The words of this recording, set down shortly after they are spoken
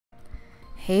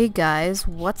Hey guys,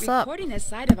 what's up? Reporting a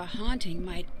site of a haunting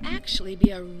might actually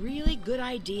be a really good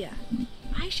idea.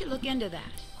 I should look into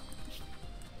that.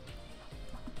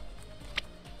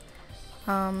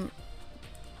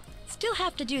 Still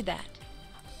have to do that.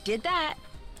 Did that.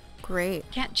 Great.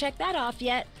 Can't check that off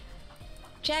yet.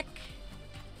 Check.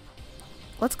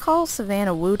 Let's call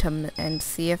Savannah Wootum and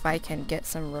see if I can get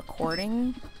some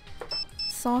recording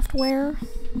software.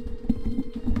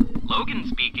 Logan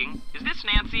speaking. Is this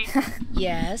Nancy?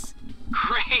 Yes.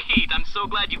 Great! I'm so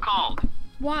glad you called.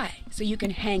 Why? So you can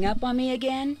hang up on me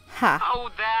again? Ha! Oh,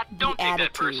 that? Don't take that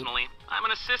attitude. personally. I'm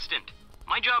an assistant.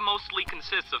 My job mostly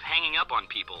consists of hanging up on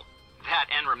people. That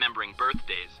and remembering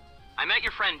birthdays. I met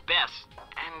your friend Bess,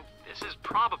 and this is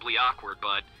probably awkward,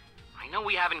 but I know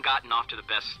we haven't gotten off to the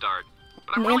best start.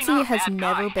 But I'm Nancy really not a has bad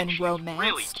never guy, been and she's romanced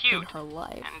really in cute. her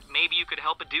life. And maybe you could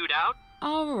help a dude out?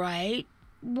 All right.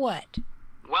 What?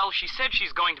 Well, she said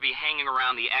she's going to be hanging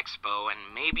around the expo, and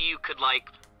maybe you could,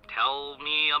 tell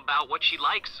me about what she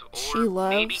likes, or She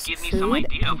loves maybe give me some food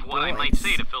idea of and what I might boys.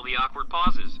 say to fill the awkward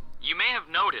pauses. You may have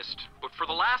noticed, but for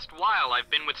the last while I've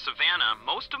been with Savannah,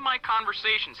 most of my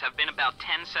conversations have been about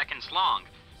 10 seconds long,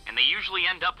 and they usually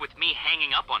end up with me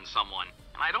hanging up on someone,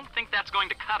 and I don't think that's going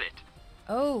to cut it.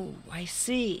 Oh, I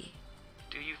see.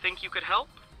 Do you think you could help?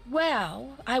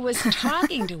 Well, I was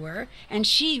talking to her, and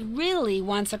she really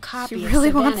wants a copy She of really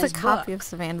Savannah's wants a copy book. of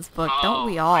Savannah's book, Oh, don't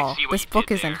we I all? see what This you book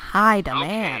did is in there. high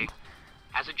demand. Okay.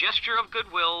 As a gesture of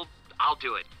goodwill, I'll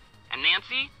do it. And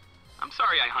Nancy, I'm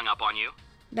sorry I hung up on you.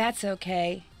 That's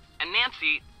okay. And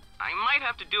Nancy, I might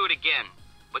have to do it again,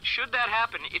 but should that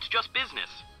happen, it's just business.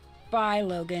 Bye,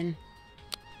 Logan.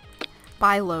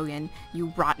 Bye, Logan,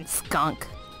 you rotten skunk.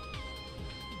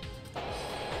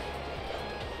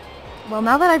 Well,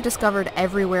 now that I've discovered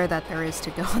everywhere that there is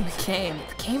to go in the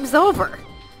game's over.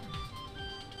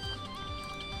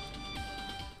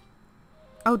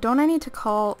 Oh, don't I need to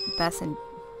call Bess and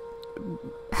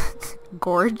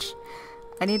Gorge?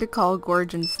 I need to call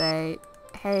Gorge and say,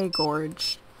 hey,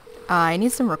 Gorge, I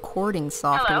need some recording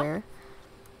software.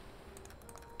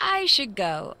 I should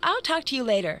go. I'll talk to you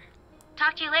later.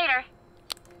 Talk to you later.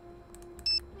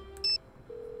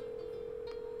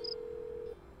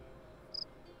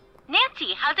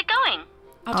 Nancy, how's it going?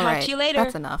 I'll All talk right, to you later.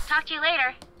 that's enough. Talk to you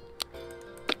later.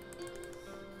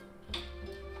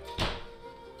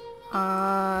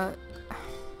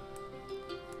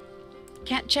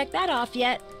 Can't check that off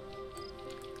yet.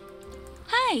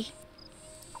 Hi.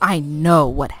 I know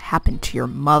what happened to your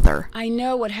mother. I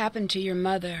know what happened to your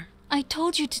mother. I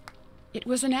told you to... It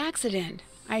was an accident.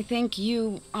 I think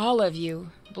you, all of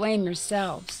you, blame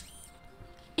yourselves.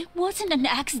 It wasn't an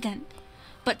accident.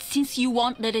 But since you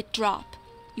won't let it drop,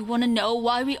 you want to know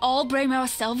why we all blame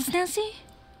ourselves, Nancy?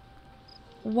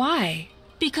 Why?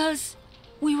 Because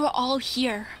we were all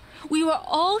here. We were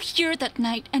all here that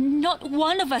night, and not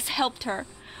one of us helped her.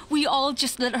 We all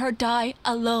just let her die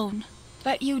alone.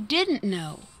 But you didn't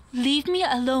know. Leave me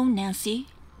alone, Nancy.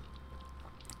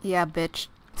 Yeah, bitch.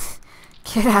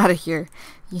 Get out of here.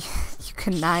 You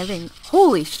conniving...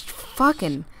 Holy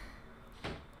fucking...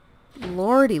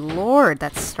 Lordy lord,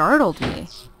 that startled me.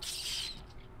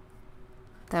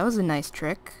 That was a nice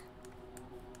trick.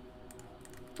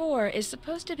 4 is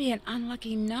supposed to be an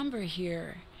unlucky number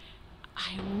here.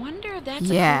 I wonder if that's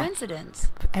Yeah. a coincidence.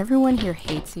 Everyone here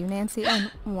hates you, Nancy, and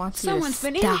wants Someone's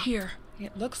you been to in stop. here.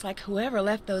 It looks like whoever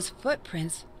left those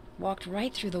footprints walked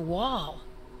right through the wall.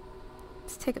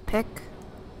 Let's take a pic.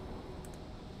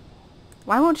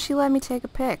 Why won't she let me take a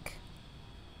pic?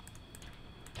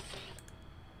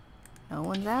 No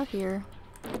one's out here.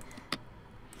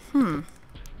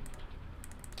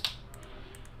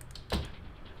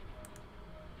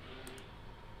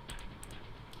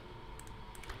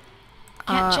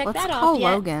 Can't check let's that call off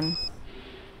yet. Logan.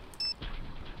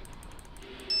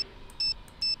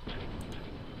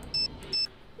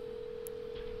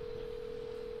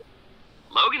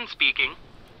 Logan speaking.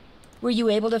 Were you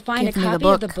able to find Give a me the copy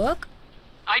of the book. book?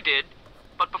 I did.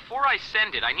 But before I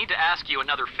send it, I need to ask you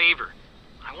another favor.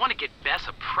 I want to get Bess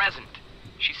a present.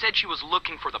 She said she was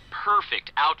looking for the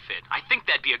perfect outfit. I think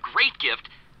that'd be a great gift,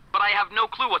 but I have no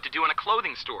clue what to do in a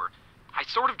clothing store. I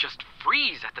sort of just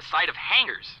freeze at the sight of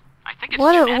hangers. I think it's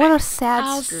What genetic. a sad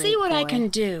I'll streak, see what I boy. can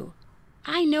do.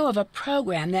 I know of a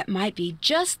program that might be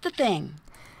just the thing.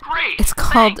 Great. It's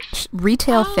called Thanks.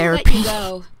 retail I'll let therapy. you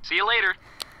go. See you later.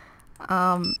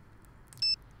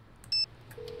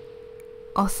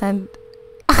 I'll send...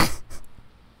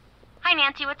 Hi,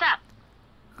 Nancy, what's up?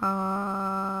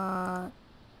 I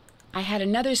had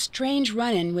another strange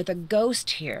run-in with a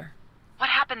ghost here. What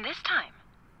happened this time?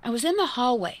 I was in the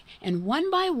hallway, and one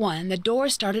by one the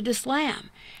doors started to slam.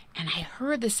 and I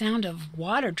heard the sound of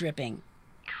water dripping.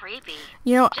 Creepy.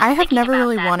 You know, Just I have thinking never about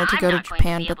really that, wanted to I'm go to not going to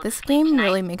Japan, be but able this to sleep game tonight.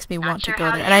 really makes me Not want sure to go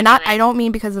how there. you And do I it. don't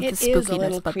mean because of It the is a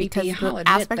little spookiness, but creepy, because I'll the admit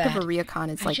aspect of a that. ryokan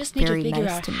is I like just need to very figure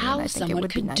nice out to me, how and I think it someone would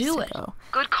be could nice do to it. go.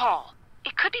 Good call.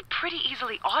 It could be pretty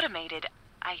easily automated,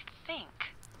 I think.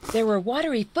 There were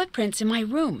watery footprints in my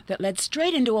room that led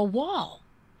straight into a wall.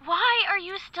 Why are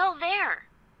you still there?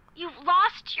 You've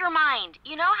lost your mind.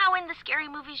 You know how in the scary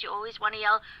movies you always want to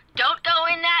yell, "Don't go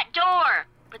in that door,"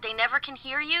 but they never can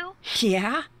hear you?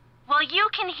 Yeah? Well, you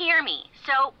can hear me,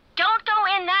 so don't go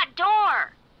in that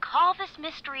door. Call this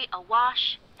mystery a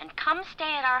wash and come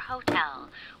stay at our hotel,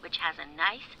 which has a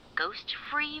nice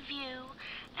ghost-free view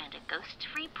and a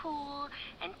ghost-free pool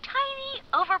and tiny,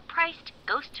 overpriced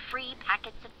ghost-free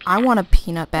packets of peanuts. I want a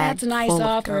peanut bag That's a nice full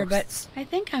offer, of ghosts. but I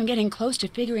think I'm getting close to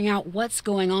figuring out what's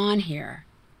going on here.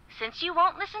 Since you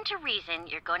won't listen to reason,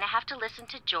 you're going to have to listen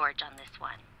to George on this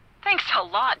one. Thanks a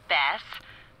lot, Bess.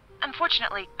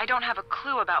 Unfortunately, I don't have a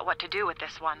clue about what to do with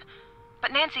this one.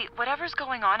 But Nancy, whatever's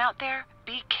going on out there,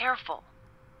 be careful.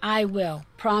 I will,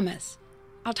 promise.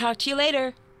 I'll talk to you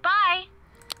later. Bye!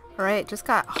 Alright, just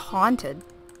got haunted.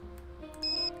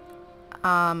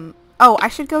 Oh, I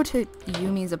should go to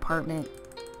Yumi's apartment,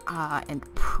 and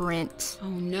print. Oh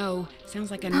no, sounds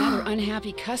like another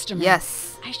unhappy customer.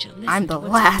 Yes, I should listen I'm to the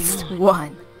what's last going on.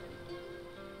 one.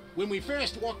 When we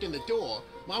first walked in the door,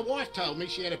 my wife told me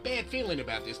she had a bad feeling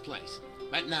about this place.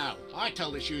 But no, I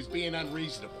told her she was being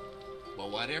unreasonable. Well,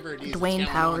 whatever it is Dwayne that's going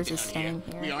Powers on is down staying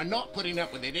here. We are not putting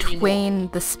up with it anymore.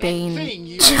 Dwayne the That Spain. thing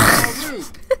you have in our room.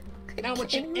 No one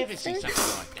should ever see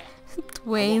something like that.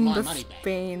 Dwayne my the money back.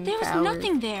 Spain There was Powers.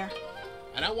 nothing there.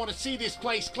 And I want to see this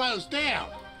place closed down.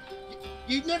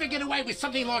 You'd never get away with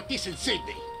something like this in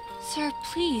Sydney. Sir,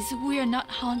 please, we are not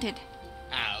haunted.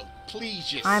 Oh,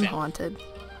 please yourself. I'm haunted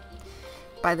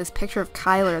by this picture of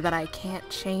Kyler that I can't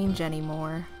change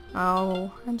anymore.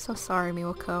 Oh, I'm so sorry,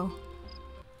 Miwako.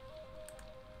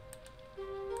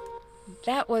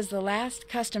 That was the last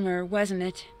customer, wasn't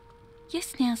it?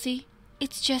 Yes, Nancy.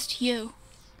 It's just you.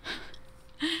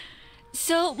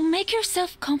 So, make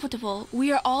yourself comfortable.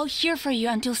 We are all here for you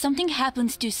until something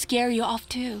happens to scare you off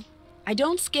too. I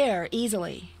don't scare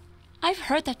easily. I've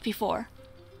heard that before.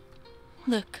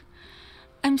 Look,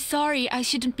 I'm sorry I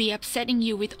shouldn't be upsetting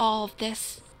you with all of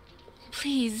this.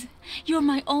 Please, you're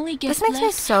my only guest This makes me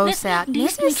left. so Let's sad. at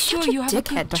least Nancy is make sure such a you have a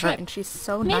dickhead good to her, trip. and she's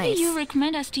so Maybe nice. you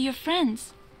recommend us to your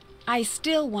friends. I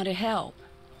still want to help.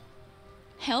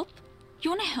 Help?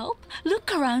 You want to help?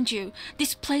 Look around you.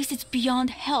 This place is beyond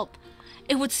help.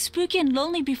 It was spooky and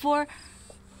lonely before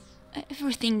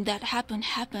everything that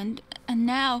happened, and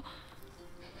now...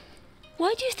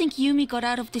 Why do you think Yumi got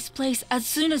out of this place as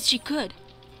soon as she could?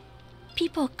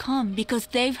 People come because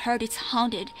they've heard it's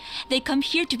haunted. They come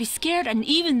here to be scared, and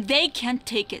even they can't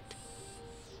take it.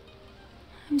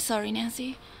 I'm sorry,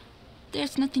 Nancy.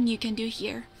 There's nothing you can do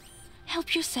here.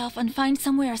 Help yourself and find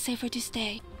somewhere safer to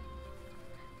stay.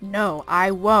 No,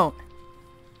 I won't.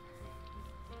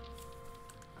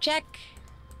 Check.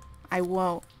 I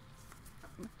won't.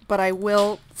 But I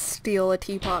will steal a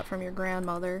teapot from your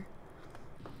grandmother.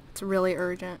 It's really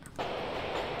urgent.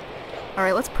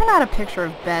 Alright, let's print out a picture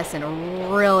of Bess in a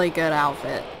really good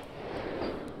outfit.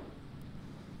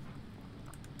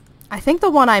 I think the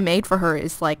one I made for her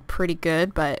is, like, pretty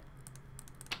good, but...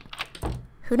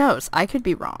 who knows? I could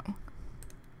be wrong.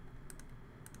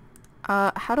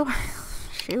 How do I...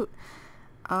 shoot.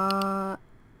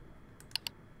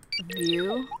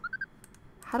 View?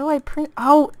 How do I print...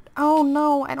 oh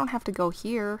no, I don't have to go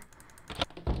here.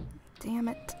 Damn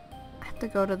it. I have to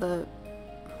go to the...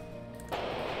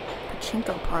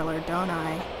 pachinko parlor, don't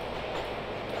I?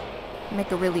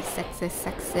 Make a really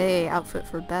sexy outfit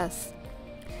for Bess.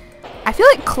 I feel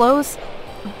like clothes...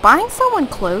 buying someone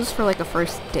clothes for, like, a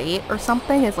first date or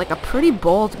something is, like, a pretty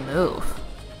bold move.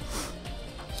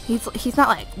 He's not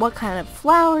like, what kind of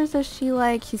flowers does she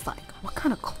like? He's like, what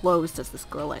kind of clothes does this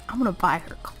girl like? I'm gonna buy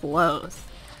her clothes.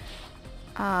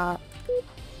 Can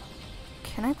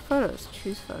I photos?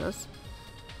 Choose photos.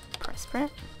 Press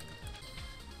print.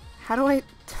 How do I...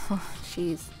 oh,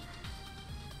 jeez.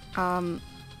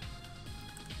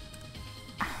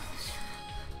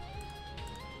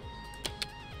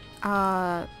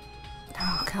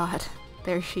 Oh god.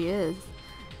 There she is.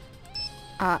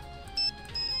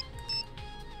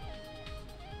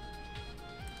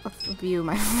 Let's view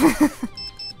my...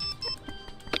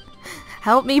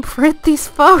 help me print these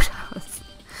photos!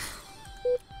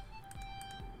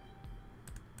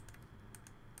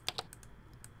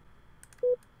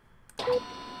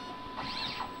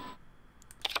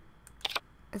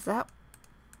 Is that...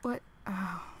 what?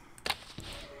 Oh.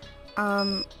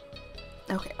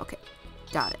 Okay, okay.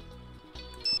 Got it.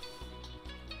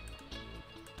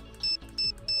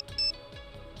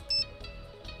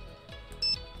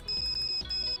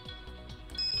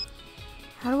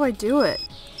 How do I do it?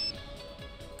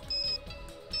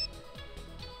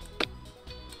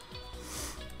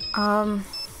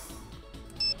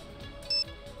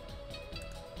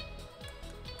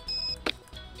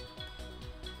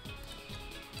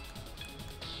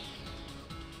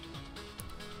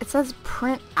 It says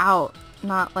print out,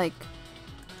 not like...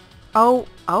 Oh,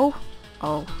 ho,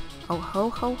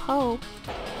 ho.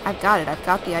 I've got it. I've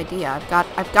got the idea.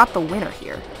 I've got the winner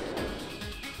here.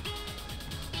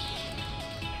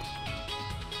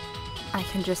 I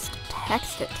can just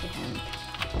text it to him.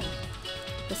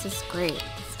 This is great.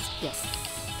 Yes.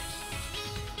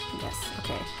 Yes,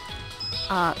 okay.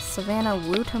 Savannah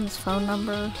Wootum's phone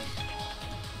number.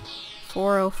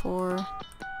 404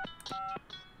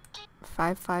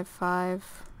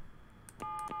 555.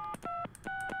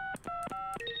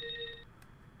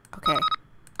 Okay.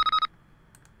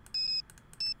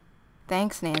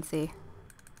 Thanks, Nancy.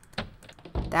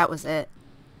 That was it.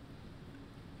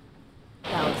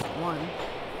 That was the one.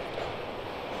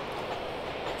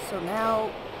 So now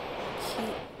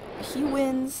he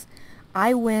wins.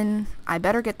 I win. I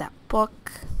better get that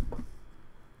book.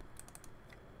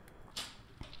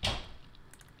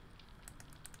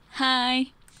 Hi.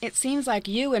 It seems like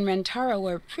you and Rentaro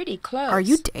were pretty close. Are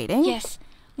you dating? Yes,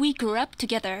 we grew up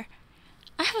together.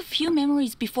 I have a few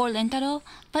memories before Rentaro,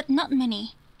 but not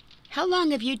many. How long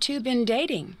have you two been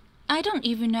dating? I don't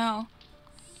even know.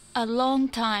 A long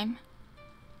time.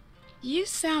 You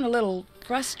sound a little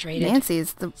frustrated. Nancy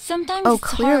is the... Sometimes Oh, it's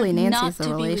clearly hard Nancy's not the to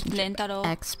be with relationship Rentaro.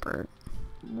 expert.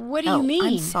 What do you mean?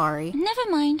 I'm sorry. Never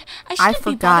mind. I I shouldn't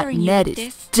be forgot bothering Ned you with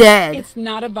is this. dead. It's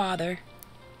not a bother.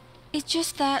 It's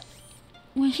just that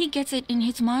when he gets it in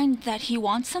his mind that he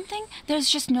wants something, there's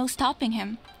just no stopping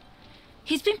him.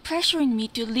 He's been pressuring me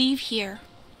to leave here.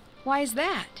 Why is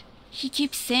that? He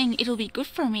keeps saying it'll be good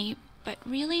for me, but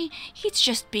really, he's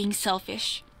just being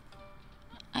selfish.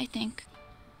 I think.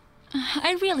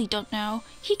 I really don't know.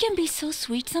 He can be so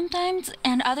sweet sometimes,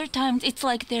 and other times it's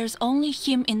like there's only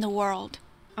him in the world.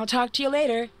 I'll talk to you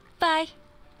later. Bye.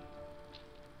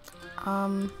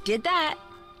 Did that.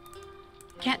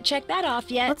 Can't check that off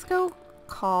yet. Let's go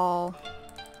call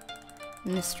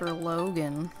Mr.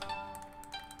 Logan.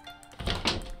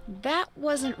 That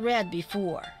wasn't read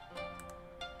before.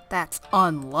 That's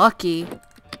unlucky.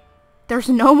 There's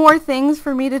no more things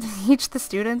for me to teach the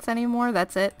students anymore.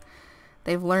 That's it.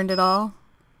 They've learned it all.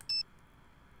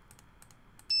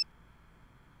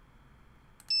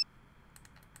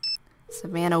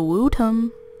 Savannah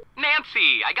Wootum.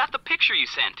 Nancy, I got the picture you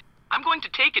sent. I'm going to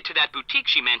take it to that boutique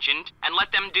she mentioned and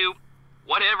let them do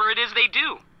whatever it is they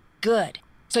do. Good.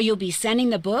 So you'll be sending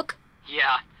the book?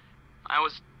 Yeah, I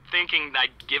was thinking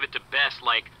I'd give it to Bess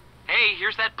like, hey,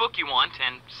 here's that book you want,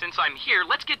 and since I'm here,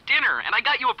 let's get dinner, and I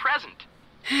got you a present.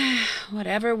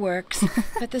 Whatever works.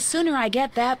 But the sooner I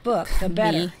get that book, the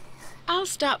better. Me. I'll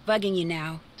stop bugging you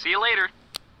now. See you later.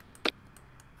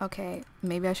 Okay,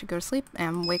 maybe I should go to sleep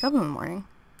and wake up in the morning.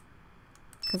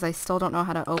 Because I still don't know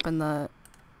how to open the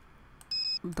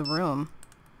room.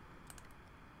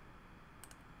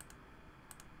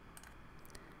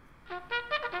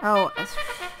 Oh, that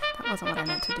wasn't what I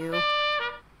meant to do.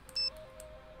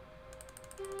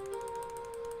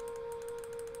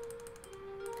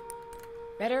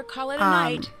 Better call it a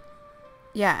night.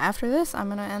 Yeah, after this, I'm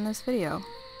gonna end this video.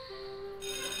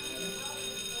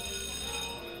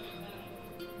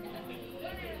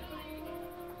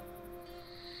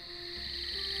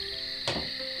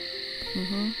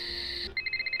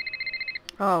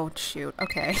 Oh, shoot.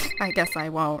 Okay. I guess I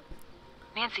won't.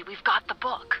 Nancy, we've got the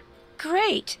book.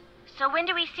 Great. So when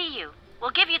do we see you? We'll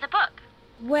give you the book.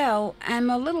 Well, I'm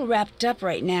a little wrapped up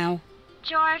right now.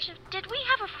 George, did we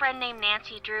have a friend named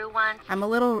Nancy Drew once? I'm a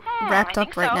little wrapped I up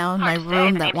think right so. now in Hard my to say.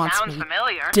 room The that name wants sounds me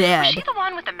familiar. dead. Was she the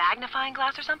one with the magnifying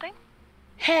glass or something?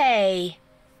 Hey.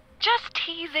 Just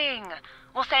teasing.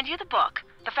 We'll send you the book.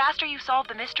 The faster you solve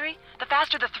the mystery, the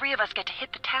faster the three of us get to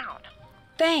hit the town.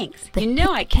 Thanks. You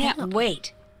know I can't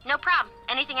wait. No problem.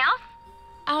 Anything else?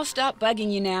 I'll stop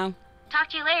bugging you now. Talk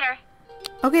to you later.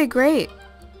 Okay, great.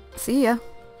 See ya.